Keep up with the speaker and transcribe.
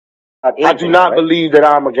I do not believe that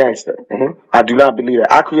I'm a gangster. I do not believe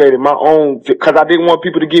that. I created my own, because I didn't want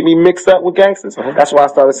people to get me mixed up with gangsters. That's why I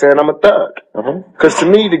started saying I'm a thug. Because to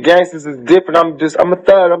me, the gangsters is different. I'm a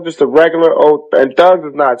thug. I'm just a regular old, and thugs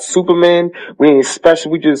is not Superman. We ain't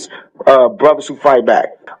special. We just, brothers who fight back.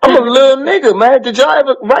 I'm a little nigga, man. Did y'all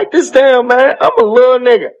ever write this down, man? I'm a little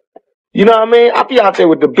nigga. You know what I mean? I be out there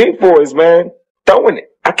with the big boys, man, throwing it.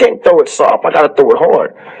 I can't throw it soft. I gotta throw it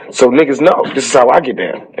hard. So niggas know this is how I get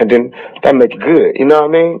down. And then that make it good. You know what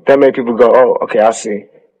I mean? That make people go, oh, okay, I see.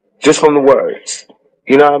 Just from the words.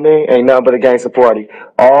 You know what I mean? Ain't nothing but a gangster party.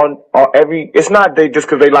 It's not they just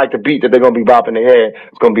cause they like the beat that they're gonna be bopping their head.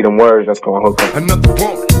 It's gonna be them words that's gonna hook them. Another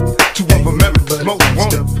woman, two other members, most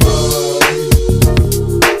wanted.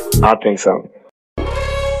 I think so.